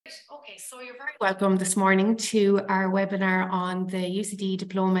Okay, so you're very welcome this morning to our webinar on the UCD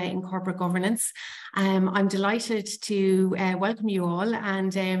Diploma in Corporate Governance. I'm delighted to welcome you all,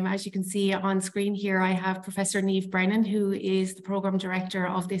 and as you can see on screen here, I have Professor Niamh Brennan, who is the Programme Director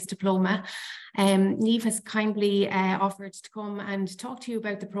of this diploma. Niamh has kindly offered to come and talk to you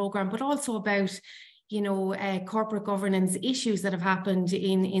about the programme, but also about corporate governance issues that have happened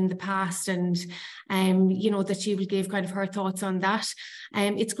in the past, and that she will give kind of her thoughts on that.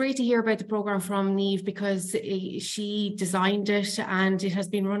 It's great to hear about the programme from Niamh because she designed it and it has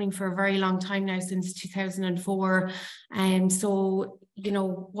been running for a very long time now, since 2004. So,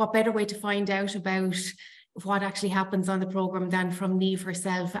 what better way to find out about what actually happens on the programme than from Niamh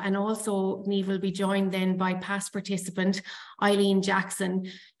herself. And also Niamh will be joined then by past participant Eileen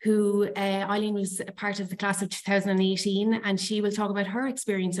Jackson, who Eileen was a part of the class of 2018, and she will talk about her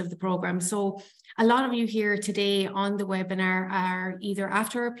experience of the programme. So a lot of you here today on the webinar are either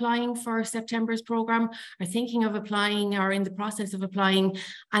after applying for September's programme, are thinking of applying, or in the process of applying,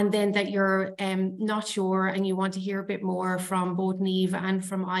 and then that you're not sure and you want to hear a bit more from both Niamh and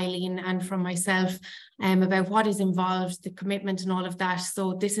from Eileen and from myself about what is involved, the commitment and all of that.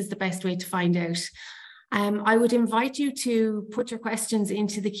 So this is the best way to find out. I would invite you to put your questions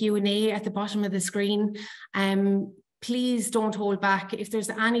into the Q&A at the bottom of the screen. Please don't hold back. If there's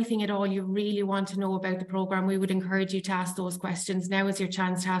anything at all you really want to know about the programme, we would encourage you to ask those questions. Now is your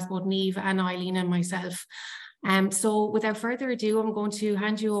chance to ask both Niamh and Eileen and myself. So without further ado, I'm going to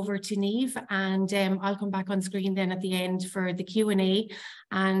hand you over to Niamh, and I'll come back on screen then at the end for the Q&A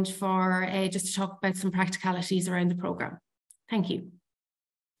and for just to talk about some practicalities around the programme. Thank you.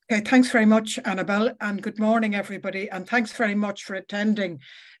 Okay, thanks very much, Annabelle, and good morning, everybody. And thanks very much for attending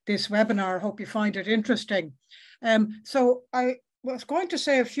this webinar. I hope you find it interesting. So I was going to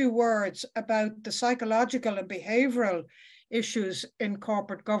say a few words about the psychological and behavioural issues in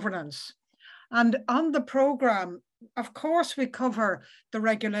corporate governance. And on the programme, of course, we cover the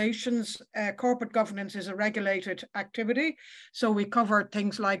regulations. Corporate governance is a regulated activity. So we cover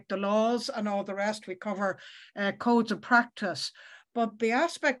things like the laws and all the rest. We cover codes of practice. But the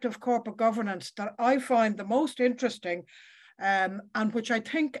aspect of corporate governance that I find the most interesting, and which I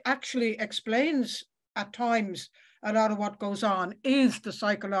think actually explains at times a lot of what goes on, is the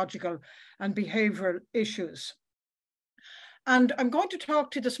psychological and behavioural issues. And I'm going to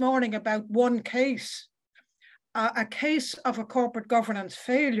talk to you this morning about one case, a case of a corporate governance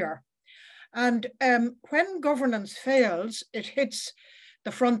failure. And when governance fails, it hits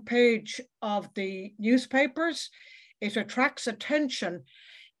the front page of the newspapers. It attracts attention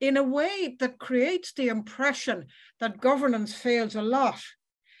in a way that creates the impression that governance fails a lot.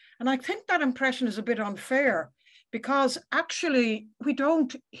 And I think that impression is a bit unfair, because actually we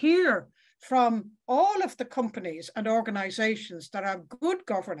don't hear from all of the companies and organizations that have good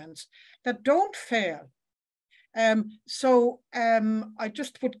governance that don't fail. So I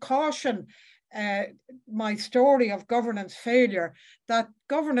just would caution my story of governance failure, that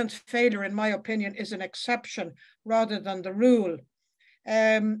governance failure, in my opinion, is an exception rather than the rule.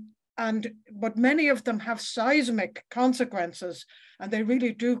 But many of them have seismic consequences, and they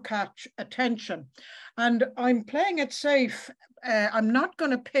really do catch attention. And I'm playing it safe. I'm not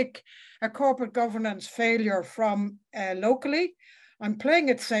going to pick a corporate governance failure from locally. I'm playing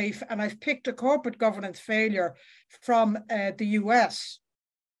it safe, and I've picked a corporate governance failure from the US.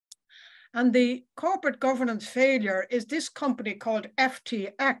 And the corporate governance failure is this company called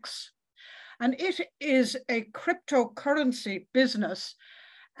FTX. And it is a cryptocurrency business,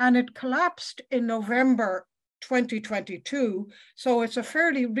 and it collapsed in November 2022. So it's a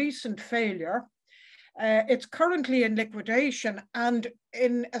fairly recent failure. It's currently in liquidation, and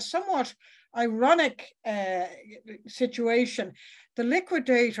in a somewhat ironic situation, the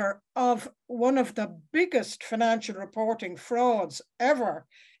liquidator of one of the biggest financial reporting frauds ever,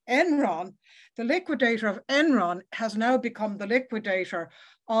 Enron, the liquidator of Enron has now become the liquidator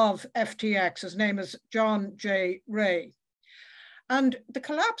of FTX. His name is John J. Ray. And the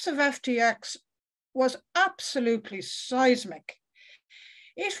collapse of FTX was absolutely seismic.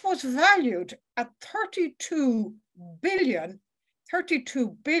 It was valued at $32 billion,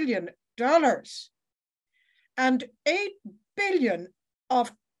 and $8 billion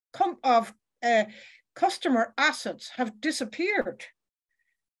of customer assets have disappeared.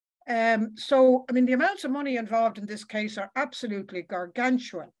 So, I mean, the amounts of money involved in this case are absolutely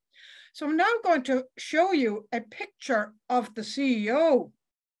gargantuan. So I'm now going to show you a picture of the CEO,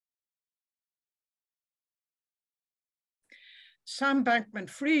 Sam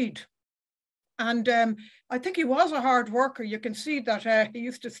Bankman-Fried. And I think he was a hard worker. You can see that he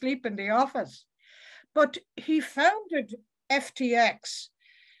used to sleep in the office. But he founded FTX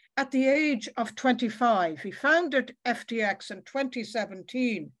at the age of 25. He founded FTX in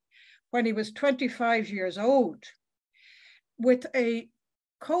 2017 when he was 25 years old with a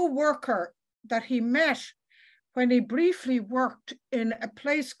co-worker that he met when he briefly worked in a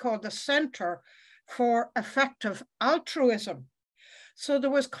place called the Center for Effective Altruism. So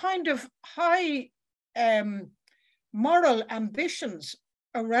there was kind of high moral ambitions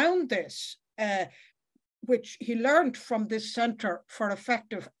around this, which he learned from this Center for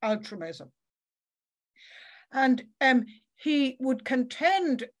Effective Altruism. And he would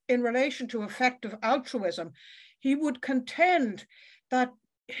contend in relation to effective altruism, he would contend that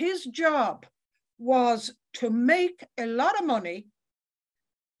his job was to make a lot of money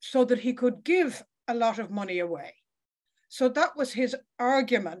so that he could give a lot of money away. So that was his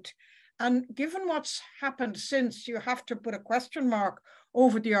argument. And given what's happened since, you have to put a question mark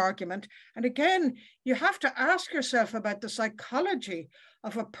over the argument. And again, you have to ask yourself about the psychology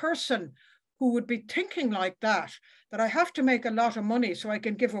of a person who would be thinking like that I have to make a lot of money so I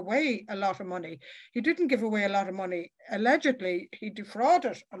can give away a lot of money. He didn't give away a lot of money. Allegedly, he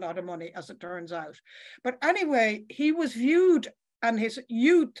defrauded a lot of money, as it turns out. But anyway, he was viewed, and his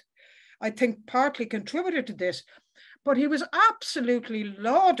youth, I think, partly contributed to this, but he was absolutely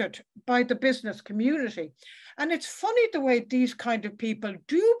lauded by the business community. And it's funny the way these kind of people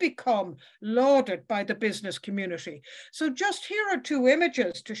do become lauded by the business community. So just here are two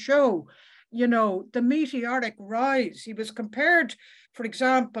images to show, you know, the meteoric rise. He was compared, for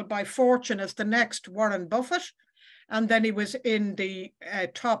example, by Fortune as the next Warren Buffett, and then he was in the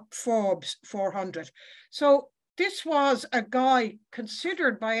top Forbes 400. So this was a guy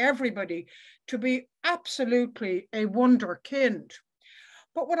considered by everybody to be absolutely a wunderkind.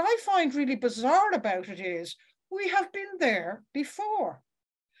 But what I find really bizarre about it is we have been there before.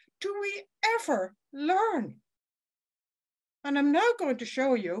 Do we ever learn? And I'm now going to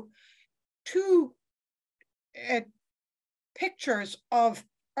show you two pictures of,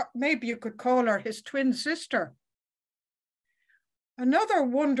 maybe you could call her his twin sister. Another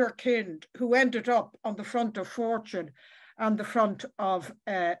wunderkind who ended up on the front of Fortune and the front of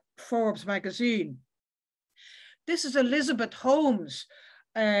Forbes magazine. This is Elizabeth Holmes,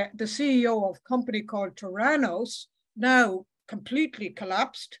 the CEO of a company called Tyrannos, now completely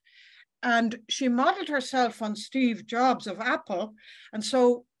collapsed. And she modeled herself on Steve Jobs of Apple. And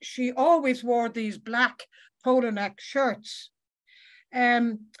so she always wore these black polo neck shirts.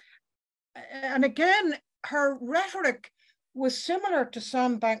 And again, her rhetoric was similar to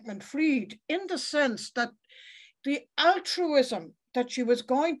Sam Bankman-Fried in the sense that the altruism that she was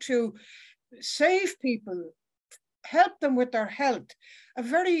going to save people, help them with their health, a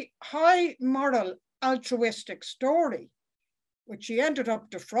very high moral altruistic story, which she ended up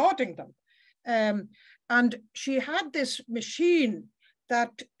defrauding them. And she had this machine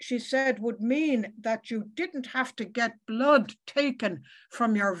that she said would mean that you didn't have to get blood taken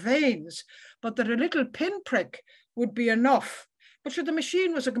from your veins, but that a little pinprick would be enough. But so the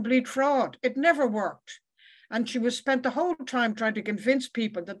machine was a complete fraud. It never worked. And she was spent the whole time trying to convince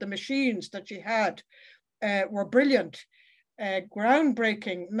people that the machines that she had were brilliant,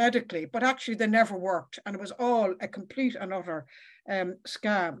 groundbreaking medically, but actually they never worked. And it was all a complete and utter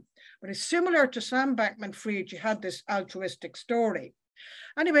scam. But it's similar to Sam Bankman-Fried. She had this altruistic story.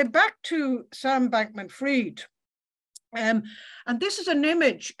 Anyway, back to Sam Bankman-Fried. And this is an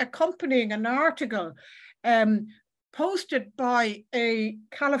image accompanying an article posted by a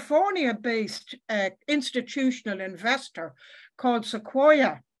California-based institutional investor called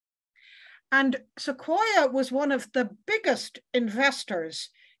Sequoia. And Sequoia was one of the biggest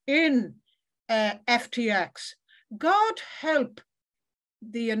investors in FTX. God help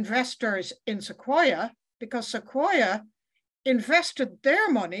the investors in Sequoia, because Sequoia invested their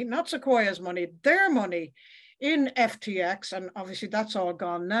money, not Sequoia's money, their money in FTX, and obviously that's all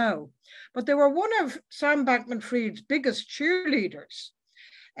gone now. But they were one of Sam Bankman-Fried's biggest cheerleaders.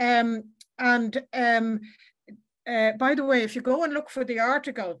 By the way, if you go and look for the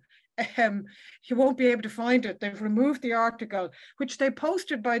article, you won't be able to find it. They've removed the article, which they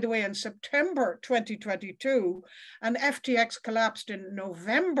posted, by the way, in September 2022, and FTX collapsed in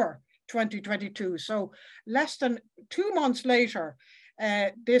November 2022. So less than 2 months later,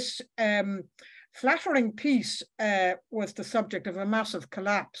 this flattering piece was the subject of a massive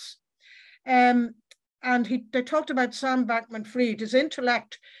collapse. And they talked about Sam Bankman-Fried. His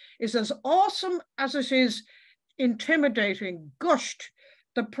intellect is as awesome as it is intimidating, gushed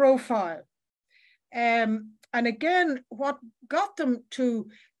the profile. And again, what got them to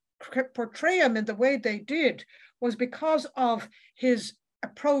portray him in the way they did was because of his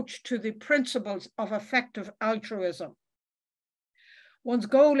approach to the principles of effective altruism. One's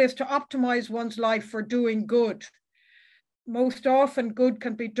goal is to optimize one's life for doing good. Most often, good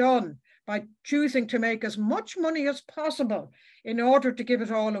can be done by choosing to make as much money as possible in order to give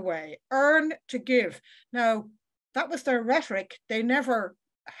it all away. Earn to give. Now, that was their rhetoric. They never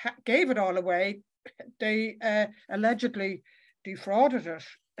gave it all away. They allegedly defrauded it.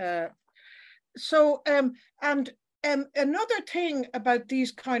 Another thing about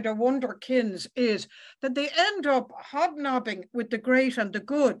these kind of wonderkins is that they end up hobnobbing with the great and the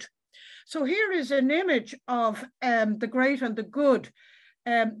good. So here is an image of the great and the good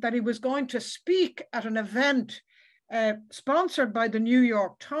that he was going to speak at an event sponsored by the New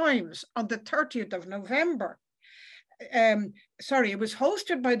York Times on the 30th of November. It was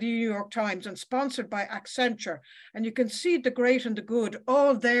hosted by the New York Times and sponsored by Accenture. And you can see the great and the good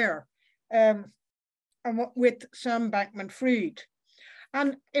all there with Sam Bankman-Fried.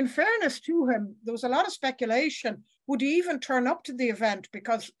 And in fairness to him, there was a lot of speculation. Would he even turn up to the event?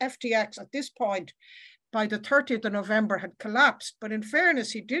 Because FTX at this point, by the 30th of November, had collapsed. But in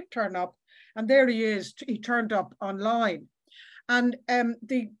fairness, he did turn up. And there he is. He turned up online. And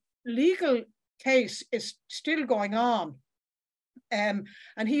the legal case is still going on. And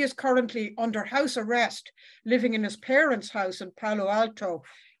he is currently under house arrest, living in his parents' house in Palo Alto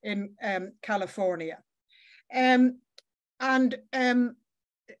in California.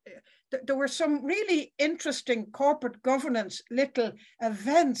 There were some really interesting corporate governance little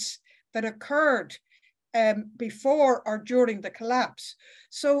events that occurred before or during the collapse.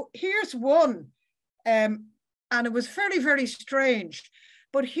 So here's one, and it was very, very strange.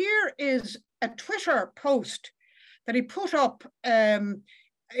 But here is a Twitter post that he put up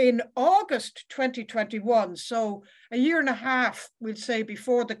in August 2021, so a year and a half, we'll say,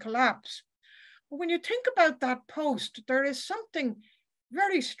 before the collapse. But when you think about that post, there is something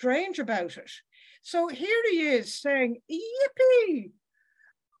very strange about it. So here he is saying, yippee,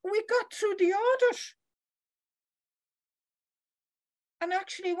 we got through the audit. And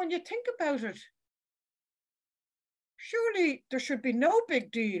actually, when you think about it, surely there should be no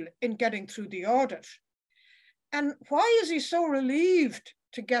big deal in getting through the audit. And why is he so relieved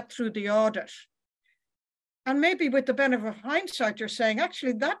to get through the audit? And maybe with the benefit of hindsight, you're saying,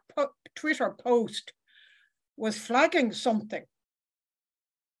 actually, that Twitter post was flagging something.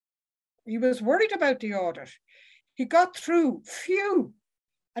 He was worried about the audit. He got through, phew,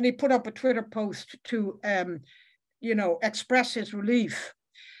 and he put up a Twitter post to, express his relief.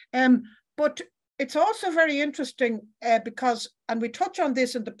 But it's also very interesting because, and we touch on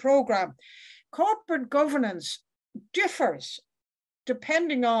this in the program, corporate governance differs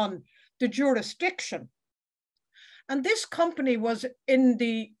depending on the jurisdiction. And this company was in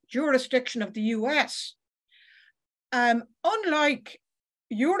the jurisdiction of the US. Unlike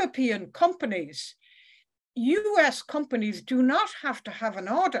European companies, US companies do not have to have an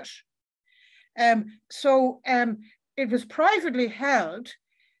audit. It was privately held.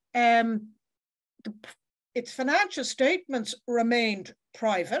 Its financial statements remained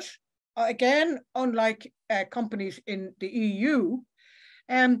private, again, unlike companies in the EU.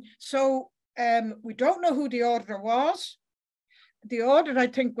 We don't know who the auditor was. The audit, I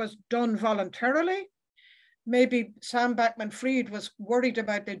think, was done voluntarily. Maybe Sam Bankman-Fried was worried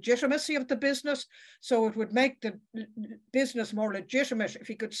about the legitimacy of the business, so it would make the business more legitimate if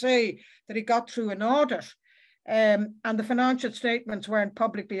he could say that he got through an audit and the financial statements weren't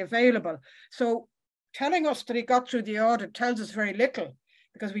publicly available. So telling us that he got through the audit tells us very little,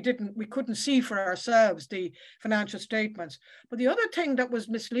 because we couldn't see for ourselves the financial statements. But the other thing that was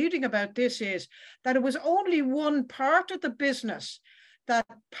misleading about this is that it was only one part of the business that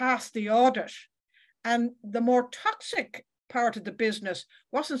passed the audit. And the more toxic part of the business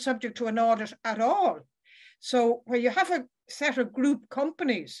wasn't subject to an audit at all. So where you have a set of group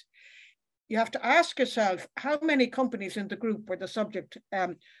companies, you have to ask yourself, how many companies in the group were the subject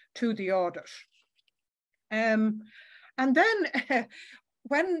to the audit? And then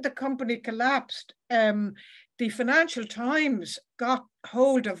when the company collapsed, the Financial Times got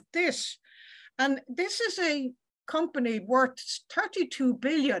hold of this. And this is a company worth 32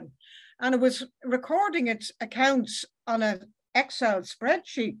 billion. And it was recording its accounts on an Excel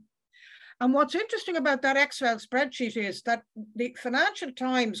spreadsheet. And what's interesting about that Excel spreadsheet is that the Financial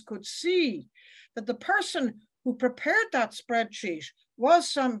Times could see that the person who prepared that spreadsheet was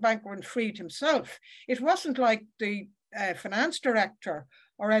Sam Bankman-Fried himself. It wasn't like the finance director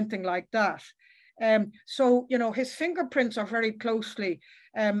or anything like that. His fingerprints are very closely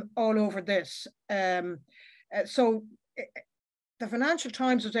all over this. The Financial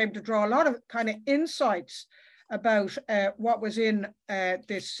Times was able to draw a lot of kind of insights about what was in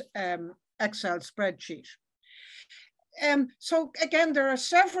this Excel spreadsheet. So again, there are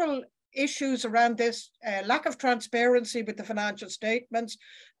several issues around this, lack of transparency with the financial statements,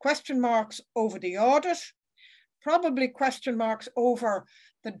 question marks over the audit, probably question marks over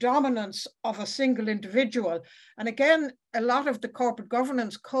the dominance of a single individual. And again, a lot of the corporate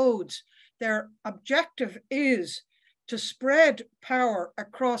governance codes, their objective is to spread power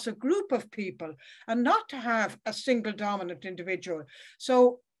across a group of people and not to have a single dominant individual.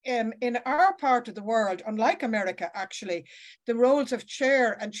 So in our part of the world, unlike America, actually, the roles of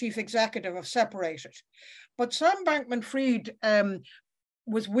chair and chief executive are separated. But Sam Bankman-Fried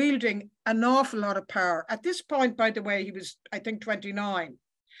was wielding an awful lot of power. At this point, by the way, he was, I think, 29.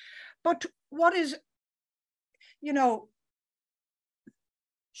 But what is, you know,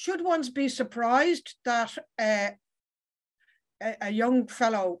 should one be surprised that a young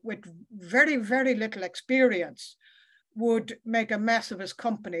fellow with very, very little experience would make a mess of his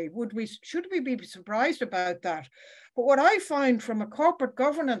company? Should we be surprised about that? But what I find from a corporate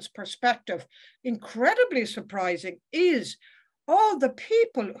governance perspective incredibly surprising is all the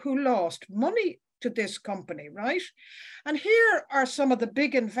people who lost money to this company, right? And here are some of the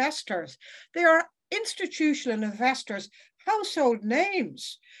big investors. They are institutional investors, household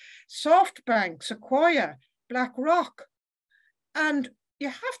names: SoftBank, Sequoia, BlackRock. And you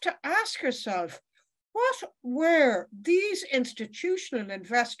have to ask yourself, what were these institutional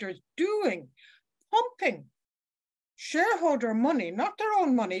investors doing, pumping shareholder money, not their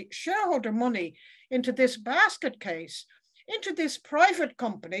own money, shareholder money, into this basket case, into this private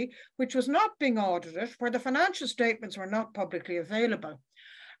company, which was not being audited, where the financial statements were not publicly available?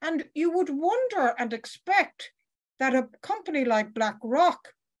 And you would wonder and expect that a company like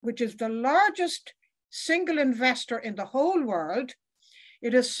BlackRock, which is the largest single investor in the whole world,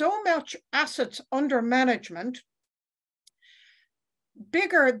 it has so much assets under management,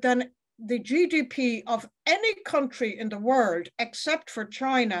 bigger than the GDP of any country in the world except for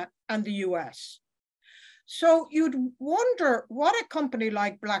China and the US. So you'd wonder what a company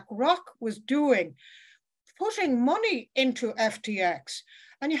like BlackRock was doing, putting money into FTX.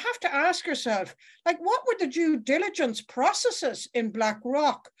 And you have to ask yourself, like, what were the due diligence processes in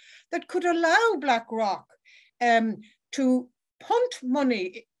BlackRock that could allow BlackRock to punt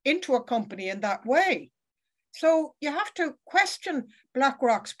money into a company in that way? So you have to question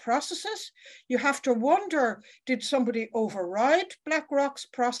BlackRock's processes. You have to wonder, did somebody override BlackRock's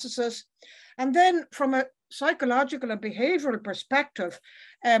processes? And then from a psychological and behavioral perspective,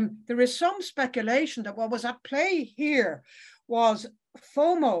 there is some speculation that what was at play here was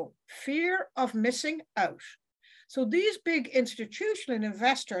FOMO, fear of missing out. So these big institutional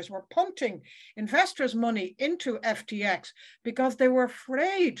investors were punting investors' money into FTX because they were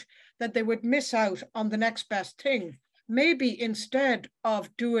afraid that they would miss out on the next best thing, maybe instead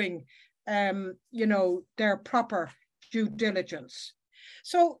of doing, their proper due diligence.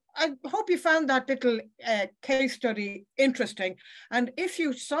 So I hope you found that little case study interesting. And if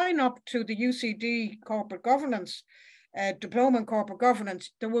you sign up to the UCD Corporate Governance, Diploma in Corporate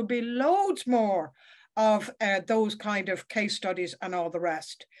Governance, there will be loads more of those kind of case studies and all the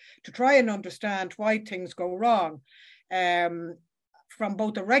rest to try and understand why things go wrong from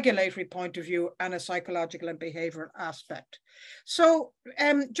both a regulatory point of view and a psychological and behavioral aspect. So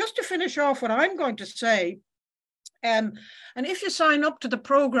just to finish off what I'm going to say, and if you sign up to the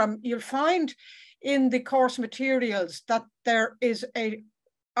program, you'll find in the course materials that there is a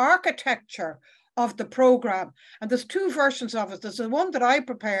architecture of the program. And there's two versions of it. There's the one that I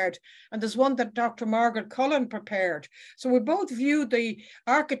prepared and there's one that Dr. Margaret Cullen prepared. So we both view the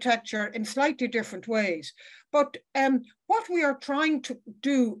architecture in slightly different ways. But what we are trying to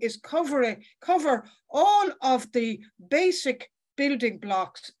do is cover all of the basic building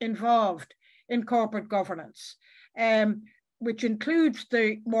blocks involved in corporate governance, which includes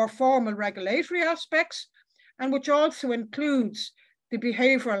the more formal regulatory aspects and which also includes the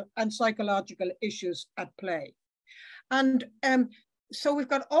behavioral and psychological issues at play. And so we've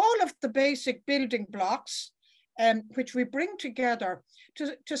got all of the basic building blocks, which we bring together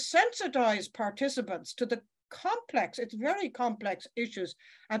to sensitize participants to the complex, it's very complex issues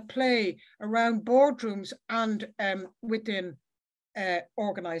at play around boardrooms and within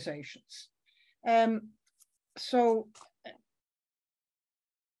organizations. So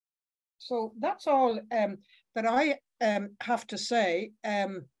that's all that I have to say,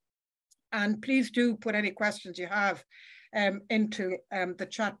 and please do put any questions you have into the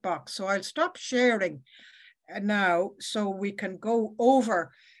chat box. So I'll stop sharing now so we can go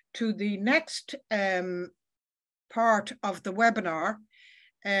over to the next part of the webinar,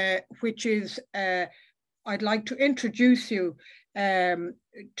 which is I'd like to introduce you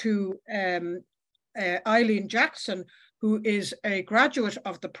to Eileen Jackson, who is a graduate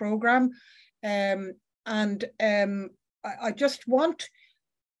of the program. I just want,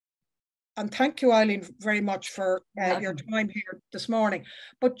 and thank you, Eileen, very much for your time here this morning,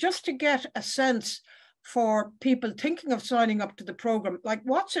 but just to get a sense for people thinking of signing up to the program, like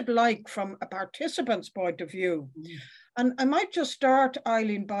what's it like from a participant's point of view? And I might just start,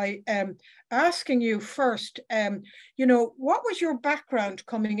 Eileen, by asking you first, what was your background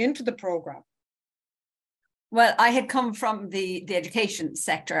coming into the program? Well, I had come from the education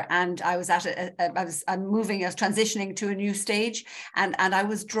sector, and I was I was transitioning to a new stage, and I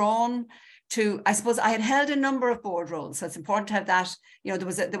was drawn to, I suppose I had held a number of board roles, so it's important to have that. There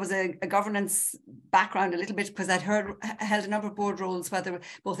was a governance background a little bit, because I'd held a number of board roles, whether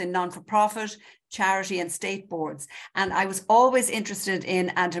both in non-for-profit, charity and state boards, and I was always interested in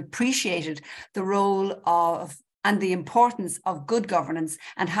and appreciated the role of and the importance of good governance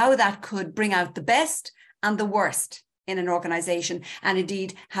and how that could bring out the best and the worst in an organization, and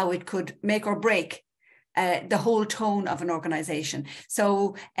indeed how it could make or break the whole tone of an organization.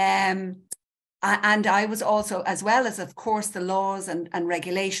 So, and I was also, as well as, of course, the laws and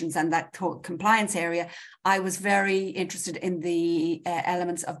regulations and that compliance area, I was very interested in the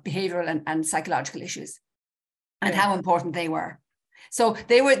elements of behavioral and psychological issues and how important they were. So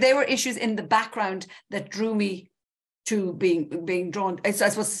they were issues in the background that drew me to being drawn, I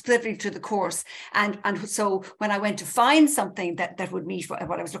suppose, specifically to the course. And so when I went to find something that would meet what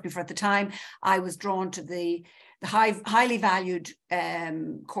I was looking for at the time, I was drawn to the highly valued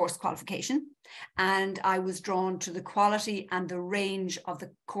course qualification, and I was drawn to the quality and the range of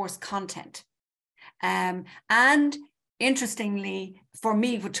the course content. And interestingly, for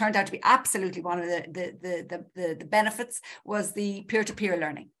me, what turned out to be absolutely one of the benefits was the peer-to-peer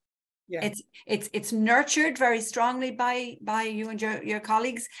learning. Yeah. It's nurtured very strongly by you and your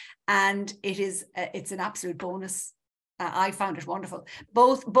colleagues, and it's an absolute bonus. I found it wonderful.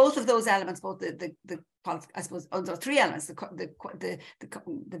 Both of those elements, both the I suppose those three elements: the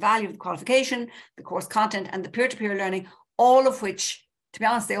value of the qualification, the course content, and the peer-to-peer learning, all of which, to be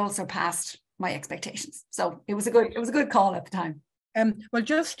honest, they all surpassed my expectations. So it was a good call at the time. Well,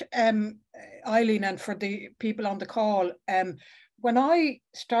 just Eileen, and for the people on the call, when I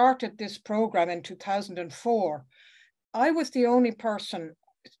started this program in 2004, I was the only person,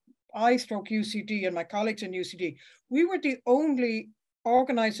 UCD and my colleagues in UCD, we were the only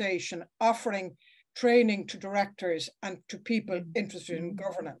organization offering training to directors and to people interested in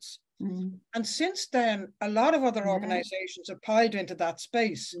governance. Mm-hmm. And since then, a lot of other organizations have piled into that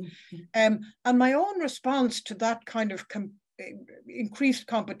space. Mm-hmm. And my own response to that kind of increased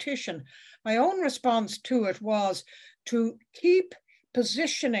competition, my own response to it was to keep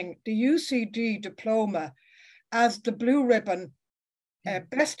positioning the UCD Diploma as the blue ribbon,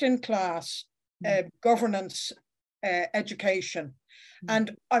 best in class governance education.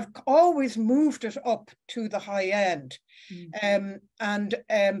 And I've always moved it up to the high end. I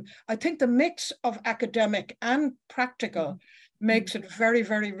think the mix of academic and practical makes it very,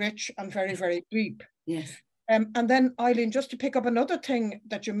 very rich and very, very deep. Yes. And then, Eileen, just to pick up another thing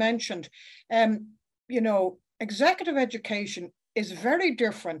that you mentioned, executive education is very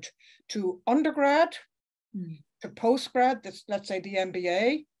different to undergrad, to postgrad, let's say the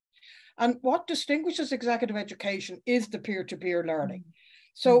MBA. And what distinguishes executive education is the peer-to-peer learning.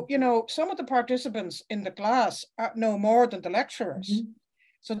 So, some of the participants in the class know more than the lecturers.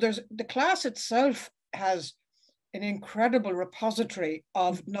 So the class itself has an incredible repository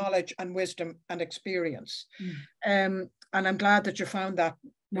of knowledge and wisdom and experience. And I'm glad that you found that.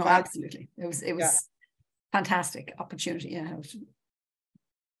 No, absolutely. It was fantastic opportunity.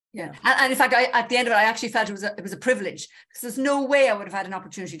 Yeah. And in fact, at the end of it, I actually felt it was a privilege, because there's no way I would have had an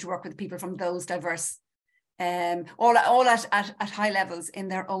opportunity to work with people from those diverse, all at high levels in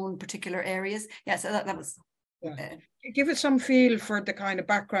their own particular areas. Yeah, so that was. Give us some feel for the kind of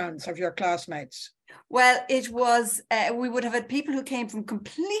backgrounds of your classmates. Well, it was, we would have had people who came from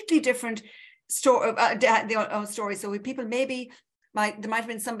completely different stories. So with people maybe, there might have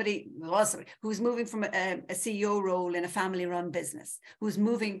been somebody who was moving from a CEO role in a family-run business, who was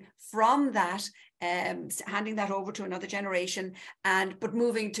moving from that, handing that over to another generation, but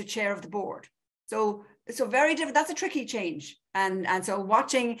moving to chair of the board. So very different. That's a tricky change. And so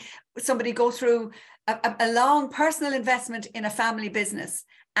watching somebody go through a long personal investment in a family business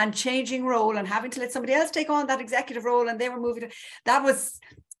and changing role and having to let somebody else take on that executive role, and they were moving to, that was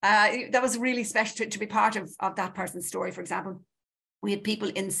really special to be part of that person's story. For example, we had people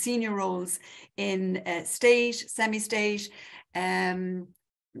in senior roles in state, semi-state,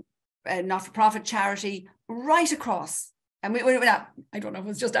 not-for-profit, charity, right across. And we I don't know if it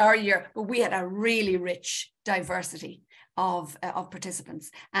was just our year, but we had a really rich diversity. of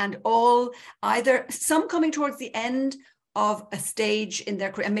participants, and all either some coming towards the end of a stage in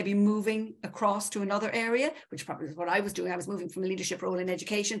their career and maybe moving across to another area, which probably is what I was doing. I was moving from a leadership role in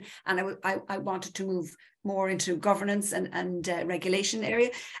education, and I wanted to move more into governance and regulation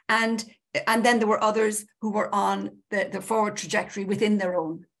area. And then there were others who were on the forward trajectory within their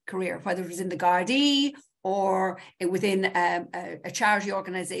own career, whether it was in the Gardaí or within a charity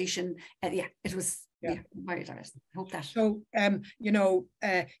organisation. It was very diverse. I hope that. So, there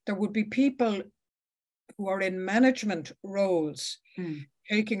would be people who are in management roles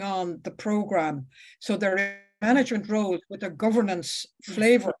taking on the programme. So they're in management roles with a governance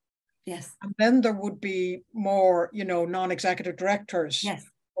flavour. Yes. And then there would be more, non-executive directors. Yes.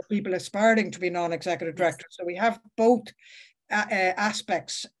 Or people aspiring to be non-executive directors. So we have both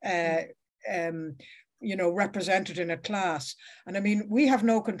aspects, represented in a class. And I mean, we have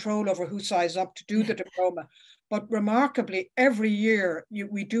no control over who signs up to do the diploma, but remarkably, every year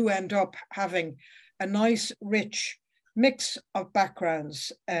we do end up having a nice, rich mix of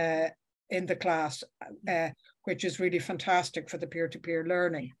backgrounds in the class, which is really fantastic for the peer-to-peer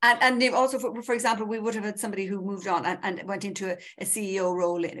learning. And also, for example, we would have had somebody who moved on and went into a CEO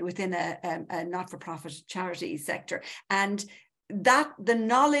role within a not-for-profit charity sector. And that the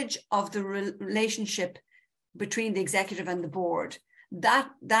knowledge of the relationship between the executive and the board,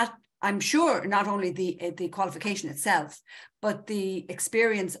 that I'm sure not only the qualification itself, but the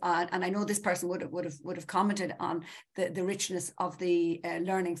experience on, and I know this person would have commented on the richness of the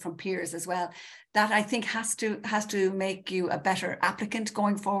learning from peers as well, that I think has to make you a better applicant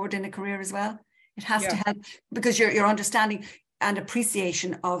going forward in a career as well. It has to help, because your understanding and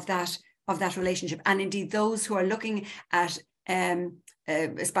appreciation of that relationship, and indeed those who are looking at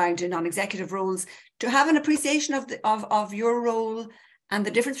aspiring to non-executive roles, to have an appreciation of your role and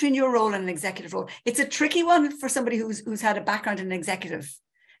the difference between your role and an executive role. It's a tricky one for somebody who's had a background in executive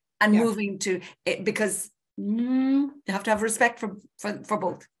and moving to it, because you have to have respect for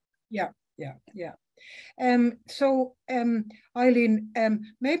both. Yeah. So Eileen,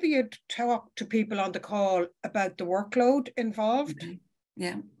 maybe you'd talk to people on the call about the workload involved. Mm-hmm.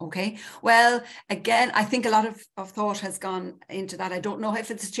 Yeah. Okay. Well, again, I think a lot of thought has gone into that. I don't know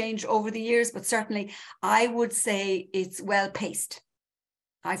if it's changed over the years, but certainly I would say it's well paced.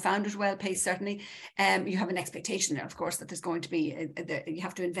 I found it well paced, certainly. You have an expectation, of course, that there's going to be, you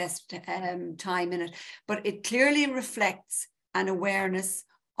have to invest time in it, but it clearly reflects an awareness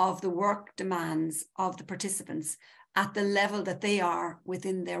of the work demands of the participants at the level that they are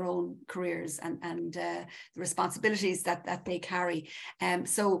within their own careers and the responsibilities that they carry.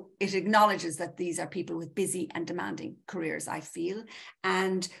 So it acknowledges that these are people with busy and demanding careers, I feel.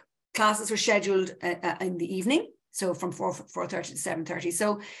 And classes were scheduled in the evening, so from 4:30 to 7:30.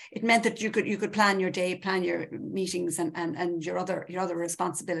 So it meant that you could plan your day, plan your meetings and your other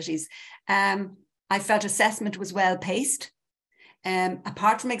responsibilities. I felt assessment was well paced.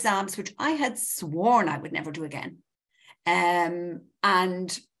 Apart from exams, which I had sworn I would never do again. And I'm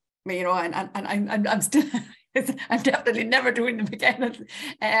still I'm definitely never doing them again.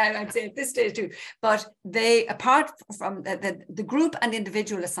 I'd say at this stage too. But they, apart from the group and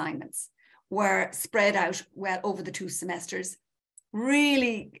individual assignments, were spread out well over the 2 semesters.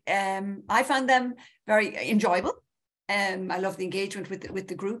 Really, I found them very enjoyable. I love the engagement with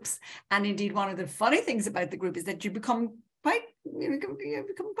the groups, and indeed one of the funny things about the group is that you become quite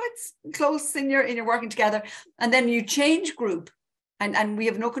close in your working together, and then you change group, and we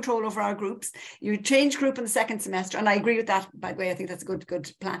have no control over our groups. You change group in the 2nd semester, and I agree with that, by the way. I think that's a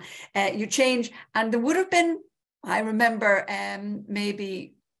good plan. You change, and there would have been, I remember,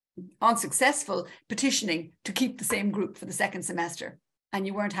 maybe unsuccessful petitioning to keep the same group for the 2nd semester, and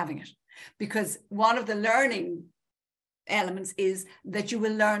you weren't having it, because one of the learning elements is that you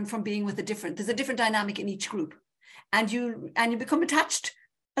will learn from being with there's a different dynamic in each group, and you become attached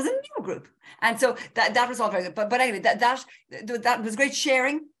as a new group. And so that was all very good. But anyway, that was great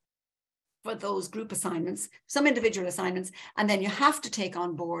sharing for those group assignments, some individual assignments, and then you have to take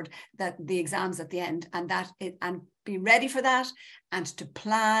on board that the exams at the end, and be ready for that, and to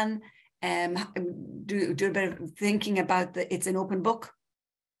plan, do a bit of thinking about it's an open book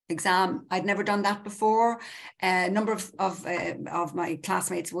exam. I'd never done that before. A number of my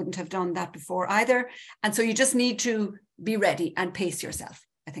classmates wouldn't have done that before either. And so you just need to be ready and pace yourself,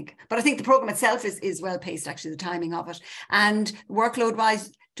 I think. But I think the program itself is well paced, actually, the timing of it. And workload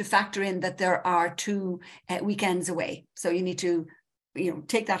wise, to factor in that there are 2 weekends away. So you need to,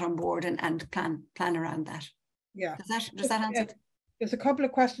 take that on board and plan around that. Yeah. Does that answer? There's a couple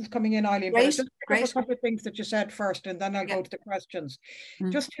of questions coming in, Eileen, but I'll just pick up a couple of things that you said first, and then I'll go to the questions.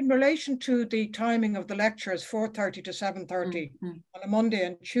 Just in relation to the timing of the lectures, 4:30 to 7:30 on a Monday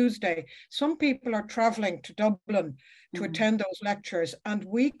and Tuesday, some people are traveling to Dublin to attend those lectures, and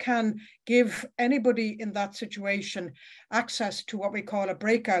we can give anybody in that situation access to what we call a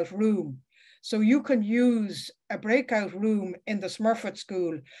breakout room. So you can use a breakout room in the Smurfit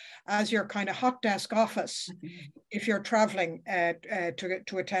School as your kind of hot desk office if you're traveling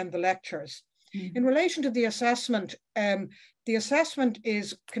to attend the lectures. In relation to the assessment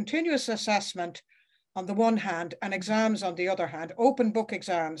is continuous assessment on the one hand and exams on the other hand, open book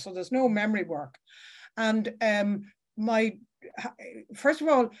exams, so there's no memory work. And first of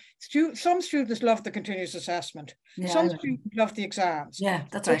all, some students love the continuous assessment. Some students love the exams. Yeah,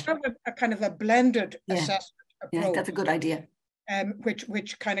 that's so right. Have a kind of a blended assessment approach. Yeah, that's a good idea.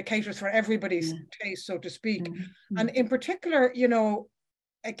 Which kind of caters for everybody's taste, so to speak. And in particular, you know,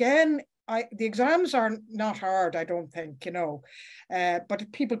 again, the exams are not hard, I don't think, you know,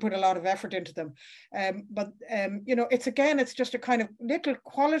 but people put a lot of effort into them. You know, it's just a kind of little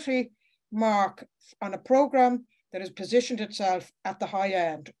quality mark on a program that has positioned itself at the high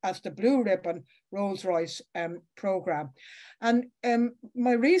end as the blue ribbon Rolls-Royce program. And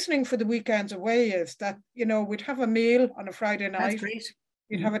my reasoning for the weekends away is that, you know, we'd have a meal on a Friday night. That's great.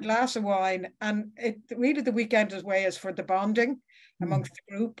 We'd have a glass of wine, and really the weekend away is for the bonding amongst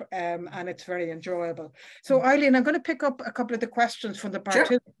the group, and it's very enjoyable. So Eileen, I'm going to pick up a couple of the questions from the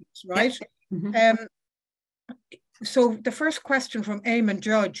participants, right? So the first question from Eamon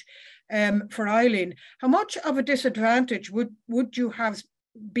Judge for Eileen: how much of a disadvantage would you have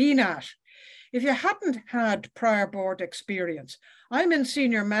been at if you hadn't had prior board experience? I'm in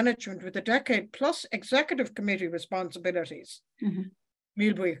senior management with a decade plus executive committee responsibilities.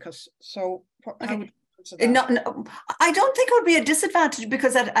 So how would No, I don't think it would be a disadvantage,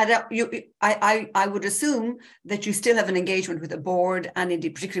 because I would assume that you still have an engagement with the board, and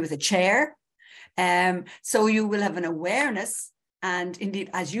indeed particularly with the chair. So you will have an awareness, and indeed,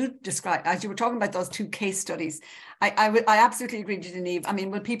 as you described, as you were talking about those two case studies, I absolutely agree with you, Niamh. I mean,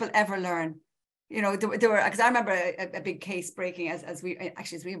 will people ever learn? You know, there were, because I remember a big case breaking as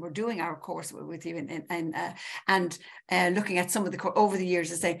we were doing our course with you and looking at some of the over the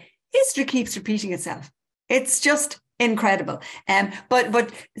years and saying, history keeps repeating itself. It's just incredible.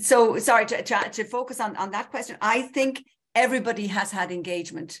 But so sorry to focus on that question. I think everybody has had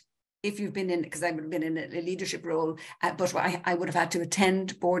engagement. If you've been in, because I've been in a leadership role, but I would have had to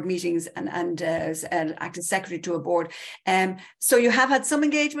attend board meetings and act as secretary to a board. So you have had some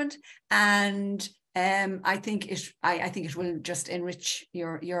engagement, and I think it will just enrich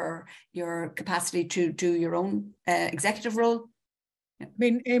your capacity to do your own executive role. I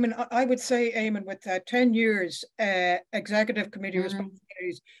mean, Eamon, I would say, Eamon, with 10 years executive committee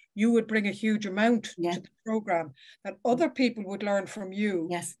responsibilities, you would bring a huge amount to the program that other people would learn from you.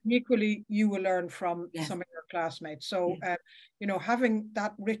 Yes. Equally, you will learn from some of your classmates. So, you know, having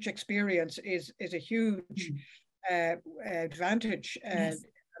that rich experience is a huge advantage.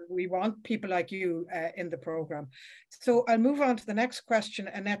 We want people like you in the program. So I'll move on to the next question.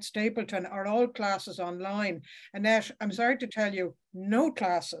 Annette Stapleton: are all classes online? Annette, I'm sorry to tell you, no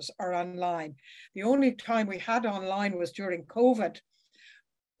classes are online. The only time we had online was during COVID.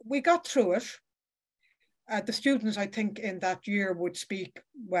 We got through it. The students, I think, in that year would speak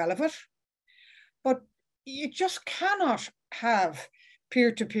well of it. But you just cannot have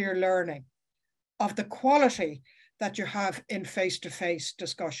peer-to-peer learning of the quality that you have in face-to-face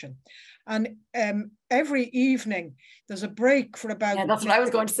discussion. And every evening there's a break for about... Yeah, that's what I was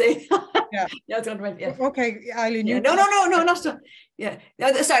going to say. Okay, Eileen. No, not so. Yeah.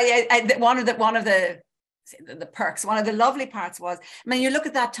 No, sorry, one of the perks, one of the lovely parts was, I mean, you look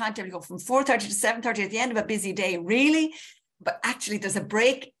at that timetable, you go from 4:30 to 7:30 at the end of a busy day, really, but actually there's a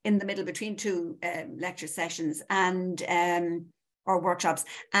break in the middle between two lecture sessions and or workshops,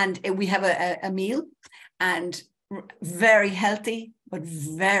 and we have a meal, and very healthy, but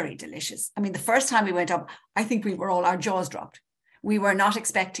very delicious. I mean, the first time we went up, I think our jaws dropped. We were not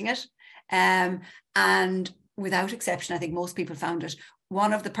expecting it. And without exception, I think most people found it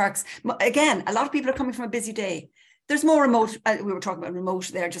one of the perks. Again, a lot of people are coming from a busy day. There's more remote. We were talking about remote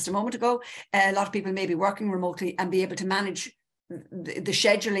there just a moment ago. A lot of people may be working remotely and be able to manage the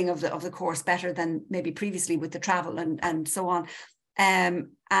scheduling of the course better than maybe previously with the travel and so on.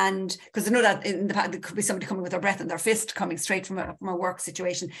 And because I know that in the past there could be somebody coming with their breath in their fist, coming straight from a work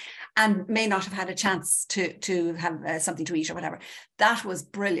situation, and may not have had a chance to have something to eat or whatever. That was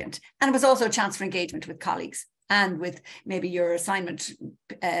brilliant, and it was also a chance for engagement with colleagues. and with maybe your assignment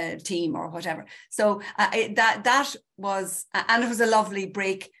team or whatever. So that was, and it was a lovely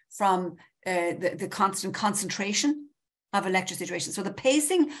break from the constant concentration of a lecture situation. So the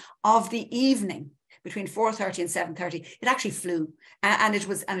pacing of the evening between 4:30 and 7:30, it actually flew, and it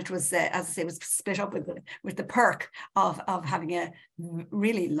was as I say, it was split up with the perk of having a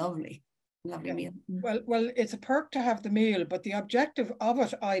really lovely meal. Well, it's a perk to have the meal, but the objective of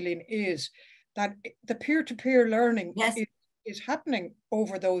it, Eileen, is that the peer-to-peer learning is happening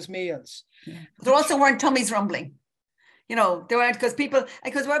over those meals. Yeah. There also weren't tummies rumbling. You know, there weren't, because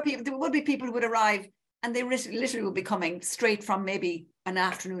there would be people who would arrive and they literally would be coming straight from maybe an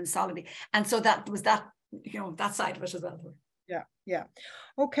afternoon solidly. And so that was that, you know, that side of it as well. Yeah.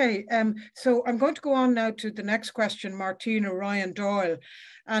 Okay, so I'm going to go on now to the next question, Martina Ryan Doyle.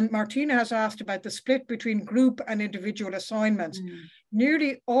 And Martina has asked about the split between group and individual assignments.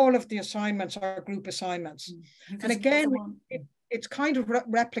 Nearly all of the assignments are group assignments. And again, it's kind of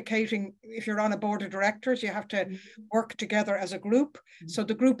replicating, if you're on a board of directors, you have to work together as a group. So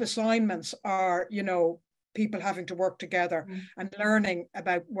the group assignments are, you know, people having to work together and learning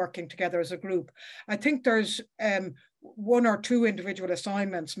about working together as a group. I think there's one or two individual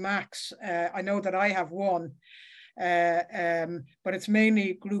assignments max. I know that I have one, but it's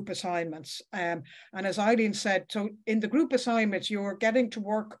mainly group assignments. And as Eileen said, so in the group assignments, you're getting to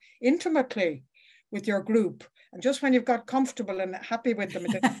work intimately with your group. And just when you've got comfortable and happy with them,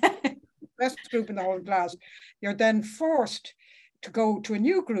 the best group in the whole class, you're then forced to go to a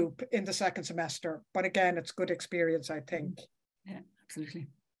new group in the second semester. But again, it's good experience, I think. Yeah, absolutely.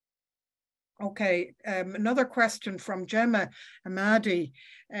 Okay, another question from Gemma Amadi.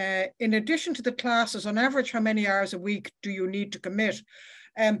 In addition to the classes, on average, how many hours a week do you need to commit?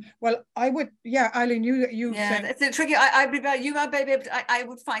 Well, I would, Eileen, you said it's a tricky. I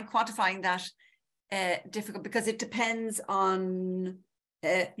would find quantifying that difficult, because it depends on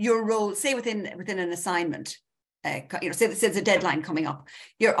your role. Say within an assignment. You know, say there's a deadline coming up,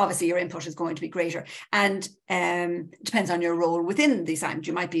 obviously your input is going to be greater, and depends on your role within the assignment.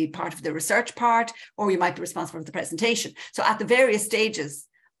 You might be part of the research part, or you might be responsible for the presentation. So at the various stages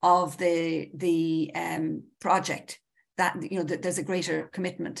of the project, that, you know, there's a greater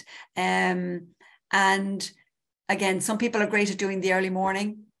commitment. And again, some people are great at doing the early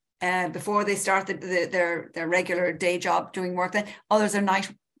morning before they start their regular day job doing work. Then others are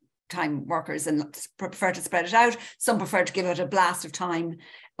night time workers and prefer to spread it out. Some prefer to give it a blast of time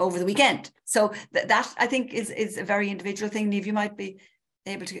over the weekend. So that I think is a very individual thing. Niamh, you might be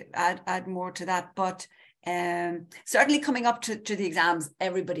able to add more to that, but certainly coming up to the exams,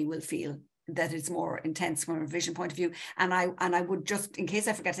 everybody will feel that it's more intense from a revision point of view. And I would just, in case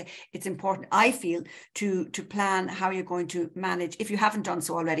I forget to say, it's important, I feel, to plan how you're going to manage, if you haven't done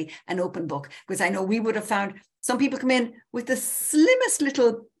so already, an open book. Because I know we would have found some people come in with the slimmest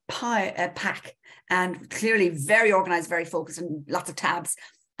little pack, and clearly very organized, very focused, and lots of tabs,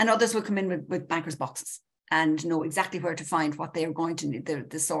 and others will come in with banker's boxes and know exactly where to find what they are going to need,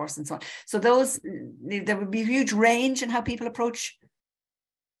 the source and so on. So there would be a huge range in how people approach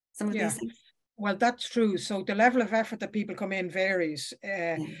some of these things. Well, that's true. So the level of effort that people come in varies.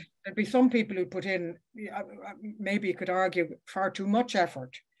 There'd be some people who put in, maybe you could argue, far too much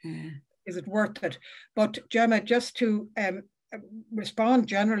effort. Is it worth it? But Gemma, just to respond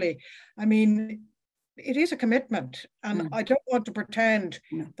generally, I mean, it is a commitment, and I don't want to pretend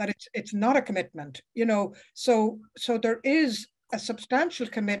that it's not a commitment, you know. So there is a substantial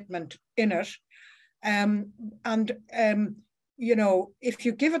commitment in it, and you know, if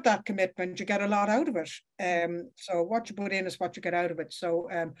you give it that commitment, you get a lot out of it. So what you put in is what you get out of it. So,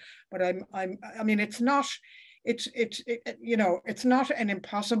 but I mean, it's not you know, it's not an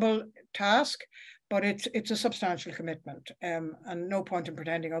impossible task, but it's a substantial commitment, and no point in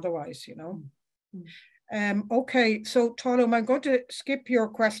pretending otherwise, you know. Okay, so Tolum, I'm going to skip your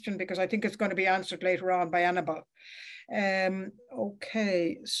question because I think it's going to be answered later on by Annabelle.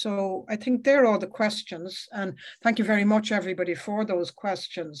 Okay, so I think they're all the questions, and thank you very much, everybody, for those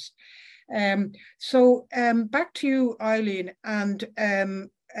questions. So back to you, Eileen, and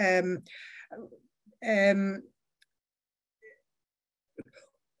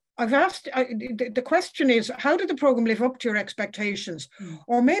I've asked, the question is, how did the programme live up to your expectations?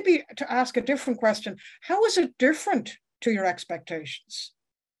 Or maybe to ask a different question, how is it different to your expectations?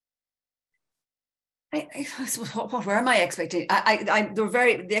 What were my expectations?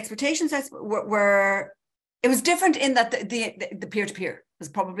 The expectations were, it was different in that the peer-to-peer was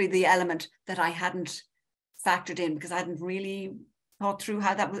probably the element that I hadn't factored in, because I hadn't really thought through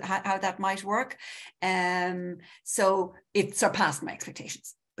how that might work. So it surpassed my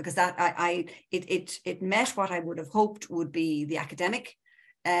expectations. because that it met what I would have hoped would be the academic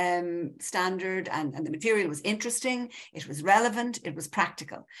standard, and the material was interesting, it was relevant, it was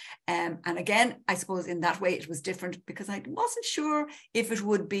practical. And again, I suppose in that way it was different because I wasn't sure if it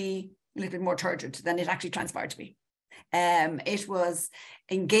would be a little bit more turgid than it actually transpired to be. It was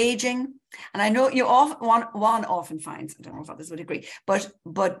engaging, and I know one often finds, I don't know if others would agree, but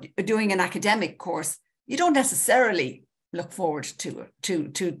doing an academic course, you don't necessarily look forward to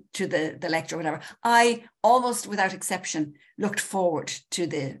the lecture or whatever. I almost without exception looked forward to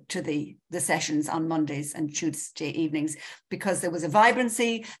the sessions on Mondays and Tuesday evenings, because there was a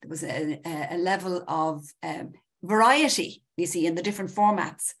vibrancy, there was a level of variety, you see, in the different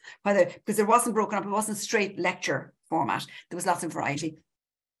formats, because it wasn't broken up, it wasn't straight lecture format, there was lots of variety.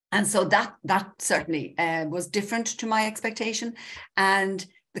 And so that certainly was different to my expectation. And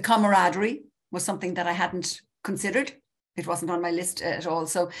the camaraderie was something that I hadn't considered. It wasn't on my list at all.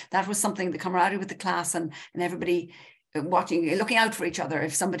 So that was something, the camaraderie with the class and everybody watching, looking out for each other.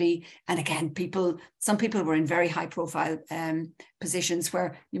 If somebody, and again, some people were in very high profile positions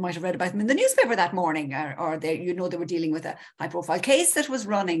where you might have read about them in the newspaper that morning, or they, they were dealing with a high profile case that was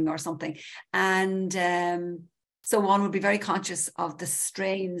running or something. And so one would be very conscious of the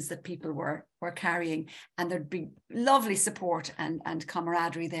strains that people were carrying, and there'd be lovely support and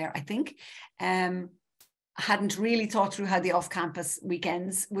camaraderie there, I think. I hadn't really thought through how the off-campus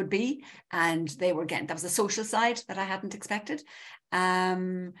weekends would be, and they were that was a social side that I hadn't expected.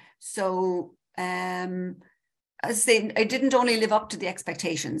 So as I say, I didn't only live up to the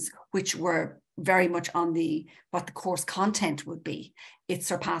expectations, which were very much on what the course content would be. It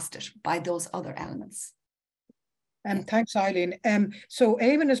surpassed it by those other elements. Thanks, Eileen. So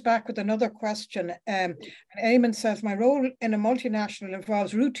Eamon is back with another question. And Eamon says, my role in a multinational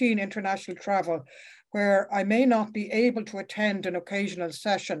involves routine international travel, where I may not be able to attend an occasional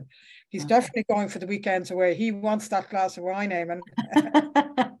session. He's definitely going for the weekends away. He wants that glass of wine, Eamon.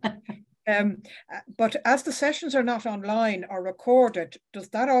 But as the sessions are not online or recorded, does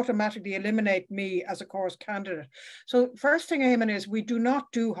that automatically eliminate me as a course candidate? So first thing, Eamon, is we do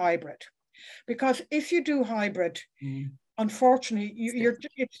not do hybrid. Because if you do hybrid, unfortunately,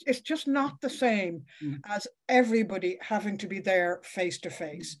 it's just not the same as everybody having to be there face to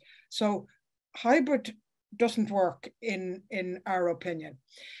face. So hybrid doesn't work in our opinion.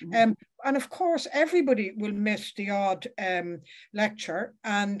 And of course, everybody will miss the odd lecture,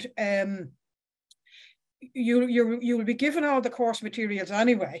 and you will be given all the course materials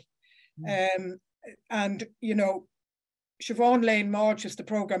anyway. And Siobhan Lane Modge is the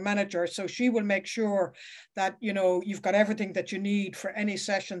program manager, so she will make sure that you've got everything that you need for any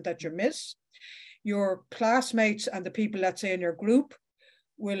session that you miss. Your classmates and the people, let's say, in your group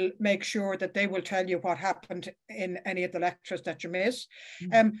will make sure that they will tell you what happened in any of the lectures that you miss.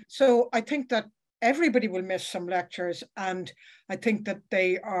 So I think that everybody will miss some lectures, and I think that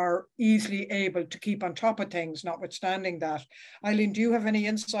they are easily able to keep on top of things, notwithstanding that. Eileen, do you have any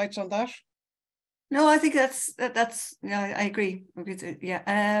insights on that? No, I think that's I agree.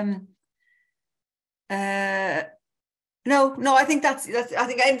 Yeah. No, I think that's I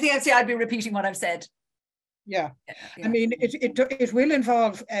think anything I say, I'd be repeating what I've said. Yeah. I mean, it will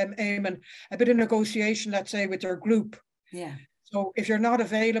involve, Eamon, a bit of negotiation, let's say, with your group. Yeah. So if you're not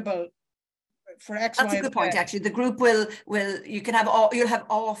available for X, that's a good point. Actually, the group will you'll have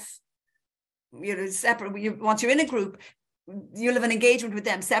off, separate. Once you're in a group, you'll have an engagement with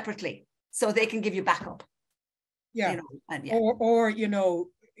them separately, so they can give you backup. Yeah. Or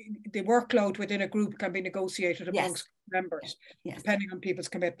the workload within a group can be negotiated amongst members, depending on people's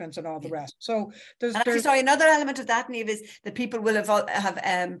commitments and all the rest. So another element of that, Niamh, is that people will have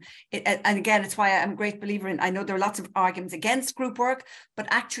and again, it's why I'm a great believer in, I know there are lots of arguments against group work, but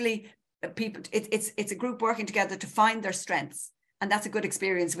actually people, it's a group working together to find their strengths. And that's a good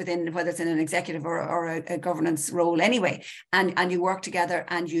experience within, whether it's in an executive or a governance role anyway. And you work together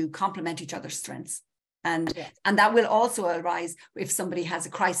and you complement each other's strengths. And that will also arise if somebody has a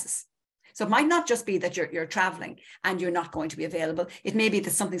crisis. So it might not just be that you're traveling and you're not going to be available. It may be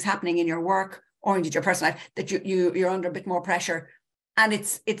that something's happening in your work or in your personal life that you're under a bit more pressure, and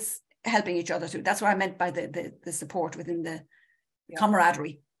it's helping each other through. That's what I meant by the support within the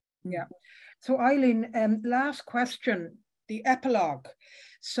camaraderie. Yeah. So Eileen, last question, the epilogue.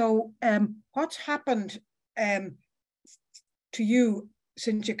 So what's happened to you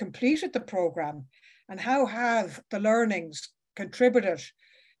since you completed the programme, and how have the learnings contributed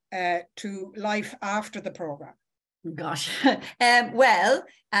to life after the programme? Gosh, well,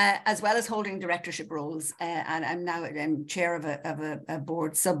 as well as holding directorship roles, and I'm now chair of a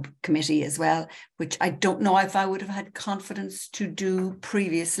board subcommittee as well, which I don't know if I would have had confidence to do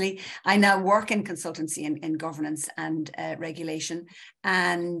previously. I now work in consultancy in governance and regulation,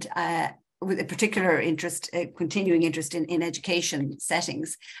 and with a particular interest, continuing interest in education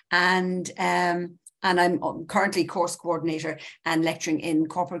settings, and I'm currently course coordinator and lecturing in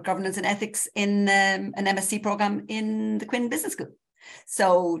corporate governance and ethics in an MSc program in the Quinn Business School.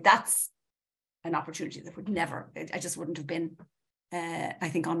 So that's an opportunity that would never, I just wouldn't have been, I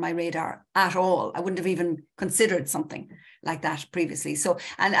think, on my radar at all. I wouldn't have even considered something like that previously. So,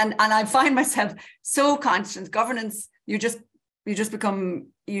 and I find myself so conscious. Governance, you just become,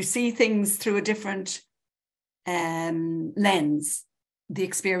 you see things through a different lens. The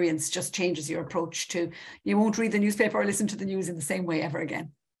experience just changes your approach to, you won't read the newspaper or listen to the news in the same way ever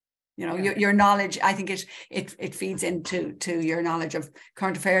again. You know, your knowledge, I think it feeds into your knowledge of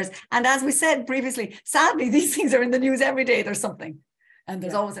current affairs. And as we said previously, sadly, these things are in the news every day. There's something, and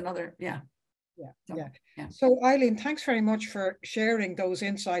there's always another. So Eileen, thanks very much for sharing those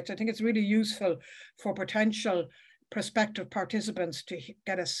insights. I think it's really useful for potential prospective participants to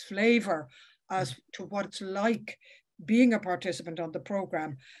get a flavor as to what it's like being a participant on the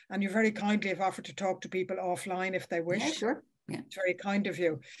program. And you very kindly have offered to talk to people offline if they wish. Yeah, sure. Yeah. It's very kind of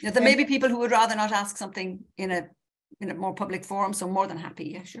you. Yeah, there may be people who would rather not ask something in a more public forum, so more than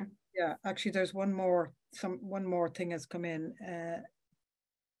happy. Yeah, sure. Yeah, actually there's one more thing has come in.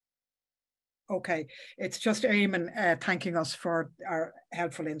 Okay, it's just Eamon thanking us for our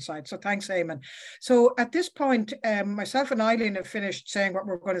helpful insight. So thanks, Eamon. So at this point, myself and Eileen have finished saying what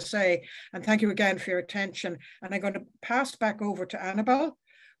we're going to say. And thank you again for your attention. And I'm going to pass back over to Annabelle,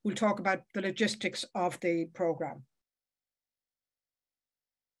 who'll talk about the logistics of the programme.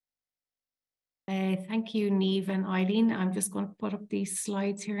 Thank you, Niamh and Eileen. I'm just going to put up these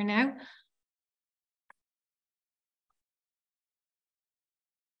slides here now.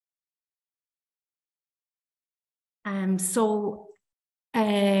 Actually,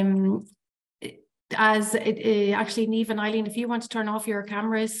 Niamh and Eileen, if you want to turn off your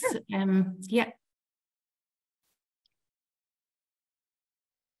cameras, yeah.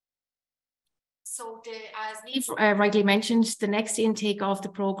 So as Niamh rightly mentioned, the next intake of the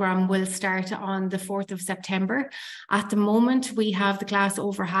programme will start on the 4th of September. At the moment, we have the class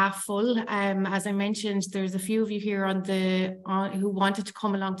over half full. As I mentioned, there's a few of you here who wanted to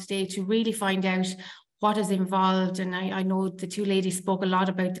come along today to really find out what is involved. And I know the two ladies spoke a lot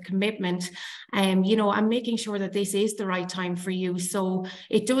about the commitment. You know, I'm making sure that this is the right time for you. So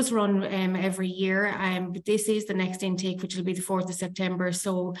it does run every year, but this is the next intake, which will be the 4th of September.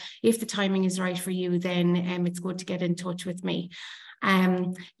 So if the timing is right for you, then it's good to get in touch with me.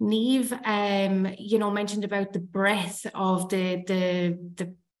 Niamh, you know, mentioned about the breadth of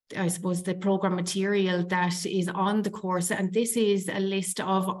the I suppose the program material that is on the course, and this is a list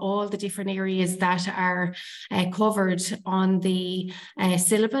of all the different areas that are covered on the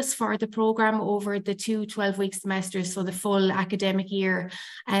syllabus for the program over the 2 12-week semesters, so the full academic year.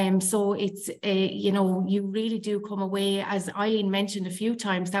 So it's you know, you really do come away, as Eileen mentioned a few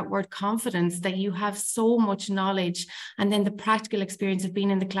times, that word confidence, that you have so much knowledge, and then the practical experience of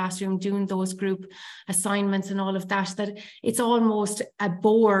being in the classroom doing those group assignments and all of that, that it's almost a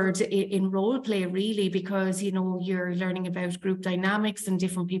bore in role play, really, because you know, you're learning about group dynamics and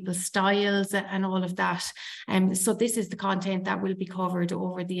different people's styles and all of that. So this is the content that will be covered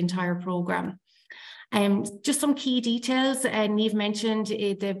over the entire program. Just some key details. Niamh mentioned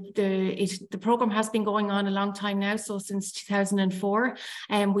the program has been going on a long time now, so since 2004,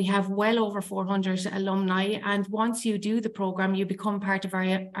 and we have well over 400 alumni. And once you do the program, you become part of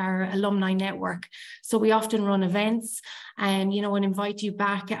our alumni network. So we often run events and you know, and invite you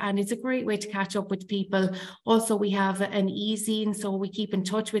back, and it's a great way to catch up with people. Also, we have an e-zine, so we keep in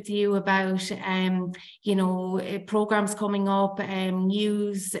touch with you about you know, programs coming up,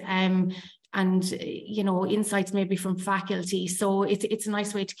 news, and you know, insights maybe from faculty. So it's a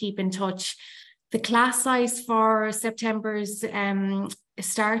nice way to keep in touch. The class size for September's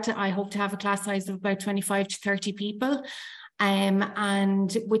start, I hope to have a class size of about 25 to 30 people.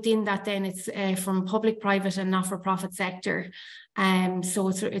 And within that, then it's from public, private and not-for-profit sector. So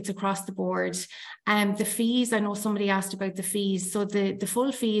it's across the board. The fees, I know somebody asked about the fees. So the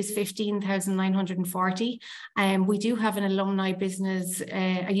full fee is 15,940. We do have an alumni business,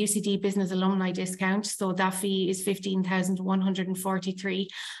 a UCD business alumni discount. So that fee is 15,143.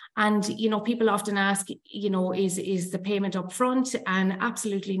 And, you know, people often ask, you know, is the payment up front? And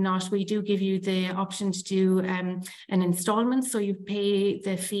absolutely not. We do give you the option to do an installment. So you pay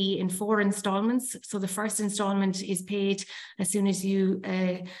the fee in 4 installments. So the first installment is paid as soon as you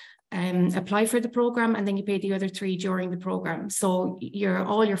apply for the program, and then you pay the other 3 during the program. So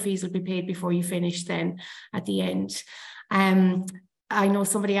all your fees will be paid before you finish then at the end. I know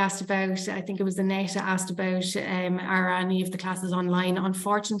somebody asked about, I think it was Annette asked about, are any of the classes online?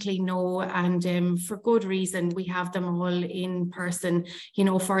 Unfortunately, no, and for good reason. We have them all in person, you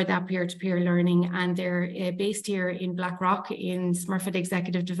know, for that peer-to-peer learning, and they're based here in Blackrock in Smurfit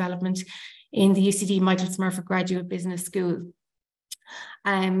Executive Development in the UCD Michael Smurfit Graduate Business School.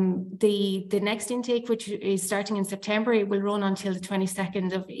 The next intake, which is starting in September, it will run until the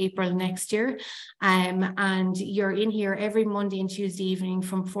 22nd of April next year. And you're in here every Monday and Tuesday evening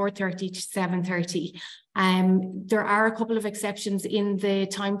from 4:30 to 7:30. There are a couple of exceptions in the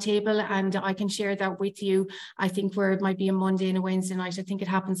timetable, and I can share that with you. I think where it might be a Monday and a Wednesday night, I think it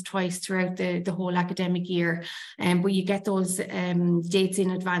happens twice throughout the whole academic year. But you get those dates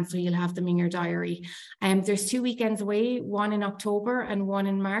in advance, so you'll have them in your diary. There's 2 weekends away, one in October and one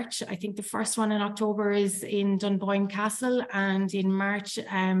in March. I think the first one in October is in Dunboyne Castle, and in March,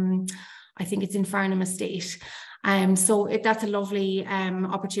 I think it's in Farnham Estate. So that's a lovely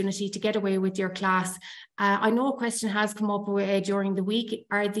opportunity to get away with your class. I know a question has come up during the week.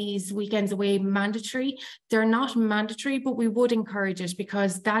 Are these weekends away mandatory? They're not mandatory, but we would encourage it,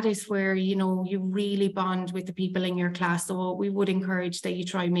 because that is where, you know, you really bond with the people in your class. So we would encourage that you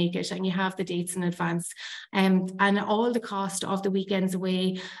try and make it, and you have the dates in advance. And all the cost of the weekends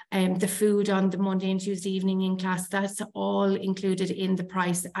away, the food on the Monday and Tuesday evening in class, that's all included in the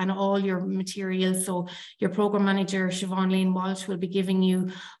price, and all your materials. So your program manager, Siobhan Lane Walsh, will be giving you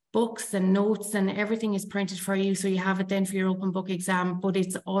books and notes, and everything is printed for you, so you have it then for your open book exam, but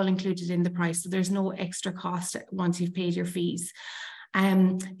it's all included in the price, so there's no extra cost once you've paid your fees.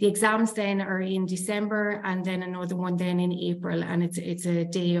 The exams then are in December, and then another one then in April, and it's a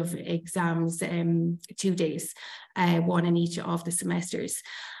day of exams, 2 days, one in each of the semesters.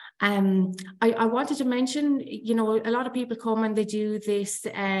 I wanted to mention, you know, a lot of people come and they do this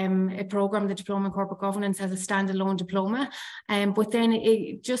program, the Diploma in Corporate Governance, as a standalone diploma. But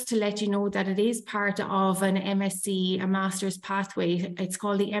then just to let you know that it is part of an MSc, a master's pathway. It's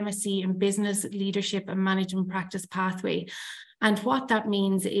called the MSc in Business, Leadership and Management Practice pathway. And what that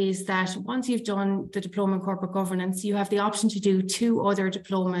means is that once you've done the Diploma in Corporate Governance, you have the option to do 2 other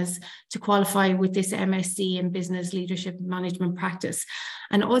diplomas to qualify with this MSc in Business, Leadership and Management Practice.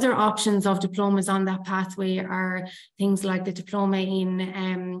 And other options of diplomas on that pathway are things like the Diploma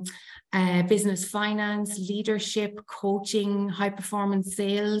in Business Finance, Leadership, Coaching, High Performance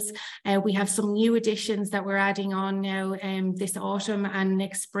Sales. We have some new additions that we're adding on now this autumn and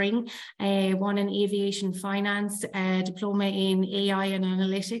next spring. One in Aviation Finance, a Diploma in AI and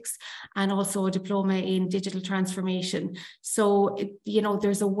Analytics, and also a Diploma in Digital Transformation. So, you know,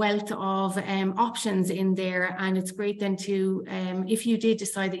 there's a wealth of options in there, and it's great then to, if you did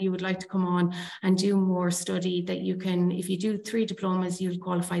decide that you would like to come on and do more study, that you can, if you do 3 diplomas, you'll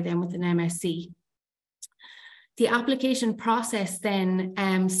qualify them with an MSc. The application process then,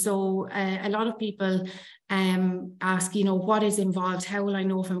 so a lot of people ask, you know, what is involved? How will I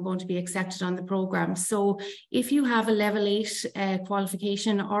know if I'm going to be accepted on the program? So if you have a level 8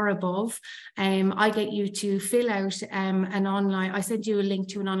 qualification or above, I get you to fill out an online, I send you a link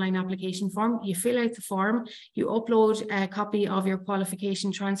to an online application form. You fill out the form, you upload a copy of your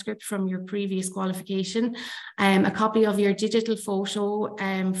qualification transcript from your previous qualification, a copy of your digital photo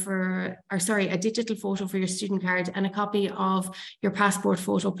a digital photo for your student card, and a copy of your passport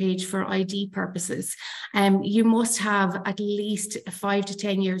photo page for ID purposes. You must have at least 5 to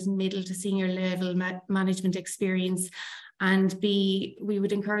 10 years middle to senior level management experience, and we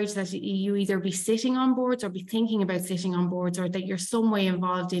would encourage that you either be sitting on boards or be thinking about sitting on boards, or that you're some way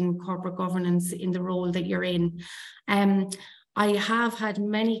involved in corporate governance in the role that you're in. I have had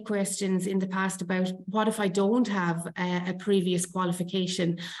many questions in the past about what if I don't have a previous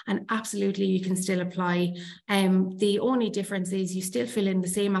qualification, and absolutely you can still apply. The only difference is you still fill in the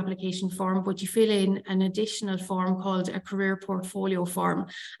same application form, but you fill in an additional form called a career portfolio form,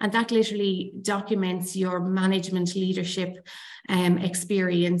 and that literally documents your management leadership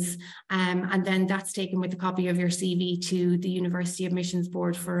experience, and then that's taken with a copy of your CV to the University Admissions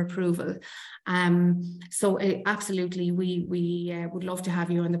Board for approval. So absolutely we we would love to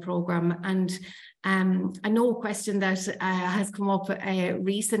have you on the programme. And I know a question that has come up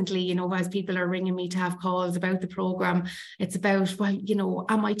recently, you know, as people are ringing me to have calls about the programme. It's about, well, you know,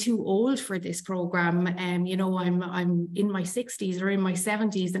 am I too old for this programme? You know, I'm in my 60s or in my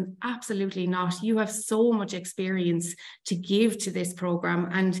 70s, and absolutely not. You have so much experience to give to this programme.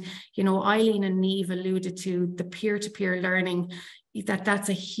 And, you know, Eileen and Niamh alluded to the peer-to-peer learning. That's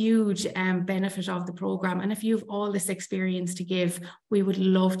a huge benefit of the programme. And if you have all this experience to give, we would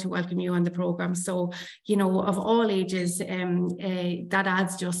love to welcome you on the programme. So, you know, of all ages, that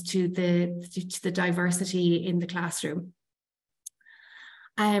adds just to the diversity in the classroom.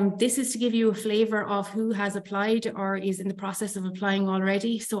 This is to give you a flavour of who has applied or is in the process of applying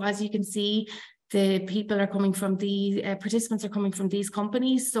already. So as you can see, the people are coming from the participants are coming from these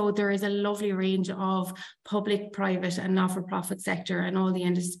companies. So there is a lovely range of public, private and not-for-profit sector and all the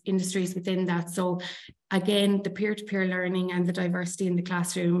industries within that. So again, the peer-to-peer learning and the diversity in the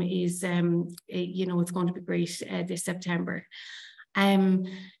classroom is, you know, it's going to be great this September.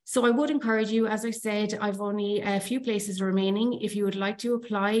 So I would encourage you, as I said, I've only a few places remaining. If you would like to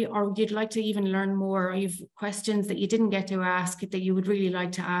apply, or you'd like to even learn more, or you have questions that you didn't get to ask that you would really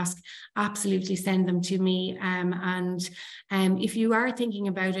like to ask, absolutely send them to me. If you are thinking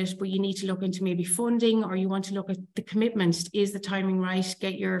about it, but you need to look into maybe funding, or you want to look at the commitment, is the timing right?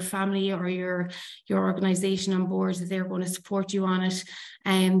 Get your family or your organisation on board that they're going to support you on it.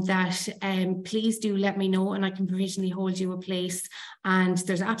 Please do let me know, and I can provisionally hold you a place. And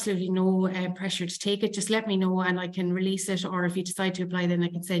there's absolutely no pressure to take it. Just let me know and I can release it, or if you decide to apply, then I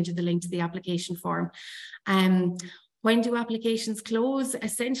can send you the link to the application form. When do applications close?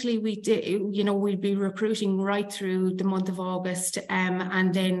 Essentially, we'll be recruiting right through the month of August,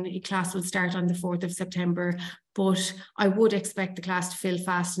 and then class will start on the 4th of September. But I would expect the class to fill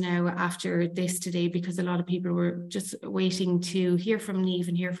fast now after this today, because a lot of people were just waiting to hear from Niamh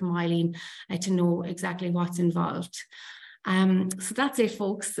and hear from Eileen to know exactly what's involved. So that's it,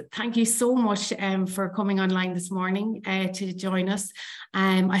 folks. Thank you so much for coming online this morning to join us.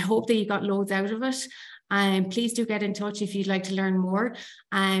 I hope that you got loads out of it. Please do get in touch if you'd like to learn more.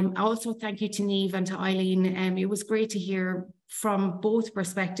 Also, thank you to Niamh and to Eileen. It was great to hear from both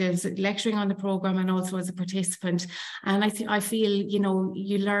perspectives, lecturing on the programme and also as a participant. And I feel, you know,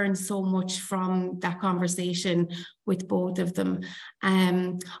 you learn so much from that conversation with both of them.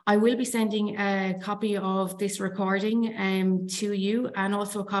 I will be sending a copy of this recording to you, and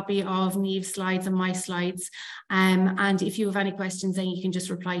also a copy of Niamh's slides and my slides. And if you have any questions, then you can just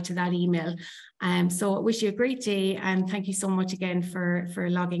reply to that email. So I wish you a great day, and thank you so much again for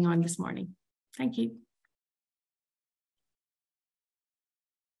logging on this morning. Thank you.